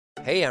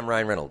Hey, I'm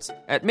Ryan Reynolds.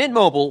 At Mint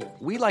Mobile,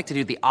 we like to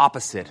do the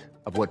opposite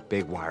of what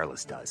Big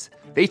Wireless does.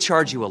 They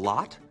charge you a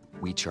lot,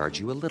 we charge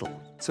you a little.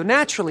 So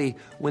naturally,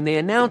 when they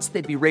announced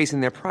they'd be raising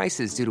their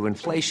prices due to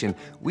inflation,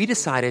 we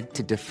decided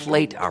to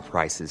deflate our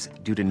prices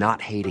due to not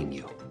hating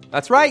you.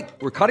 That's right.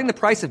 We're cutting the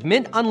price of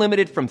Mint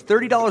Unlimited from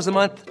 $30 a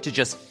month to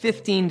just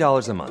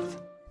 $15 a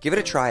month. Give it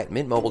a try at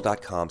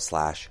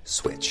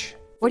mintmobile.com/switch.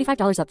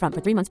 $45 up front for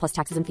 3 months plus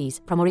taxes and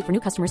fees. Promo rate for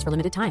new customers for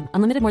limited time.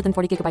 Unlimited more than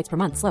 40 gigabytes per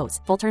month. Slows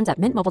full terms at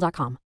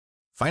mintmobile.com.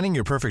 Finding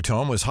your perfect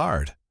home was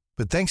hard,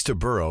 but thanks to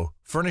Burrow,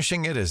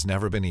 furnishing it has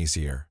never been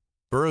easier.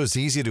 Burrow's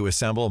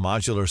easy-to-assemble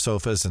modular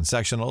sofas and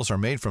sectionals are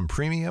made from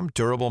premium,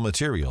 durable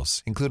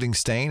materials, including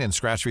stain and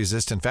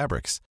scratch-resistant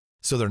fabrics.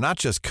 So they're not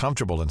just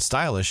comfortable and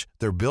stylish,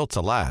 they're built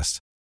to last.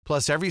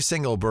 Plus, every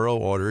single Burrow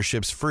order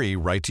ships free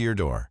right to your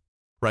door.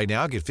 Right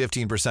now, get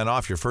 15%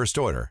 off your first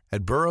order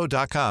at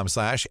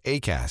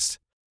burrow.com/ACAST.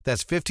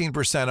 That's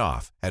 15%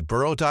 off at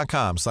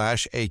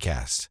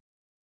burrow.com/ACAST.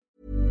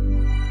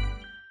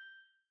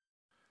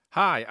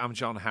 Hi, I'm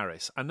John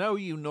Harris. I know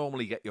you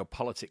normally get your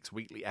Politics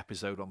Weekly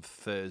episode on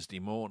Thursday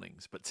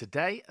mornings, but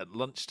today at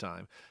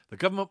lunchtime, the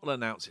government will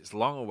announce its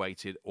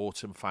long-awaited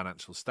autumn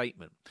financial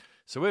statement.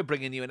 So we're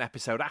bringing you an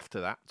episode after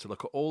that to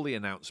look at all the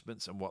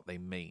announcements and what they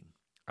mean.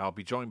 I'll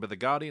be joined by The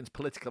Guardian's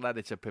political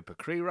editor Pippa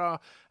Crerar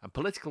and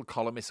political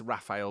columnist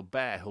Raphael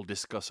Behr, who'll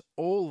discuss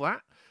all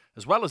that,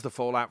 as well as the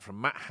fallout from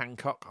Matt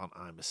Hancock on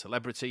I'm a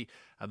Celebrity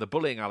and the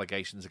bullying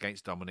allegations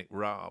against Dominic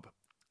Raab.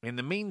 In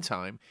the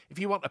meantime, if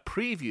you want a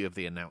preview of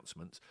the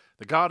announcements,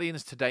 The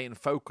Guardian's Today in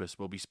Focus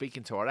will be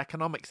speaking to our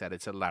economics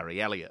editor,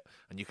 Larry Elliott,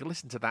 and you can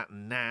listen to that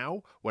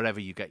now wherever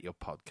you get your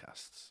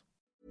podcasts.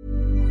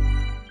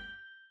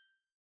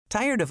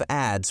 Tired of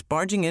ads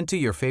barging into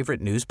your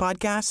favorite news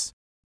podcasts?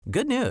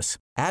 Good news.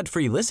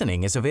 Ad-free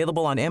listening is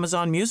available on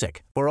Amazon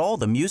Music for all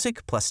the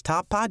music plus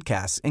top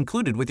podcasts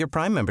included with your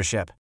Prime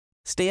membership.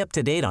 Stay up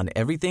to date on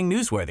everything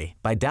newsworthy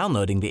by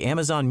downloading the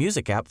Amazon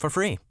Music app for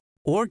free.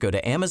 Or go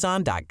to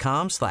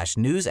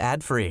amazon.com/news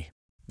ad free.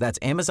 That's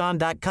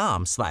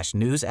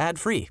amazon.com/news ad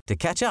free to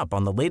catch up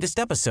on the latest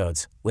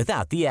episodes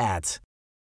without the ads.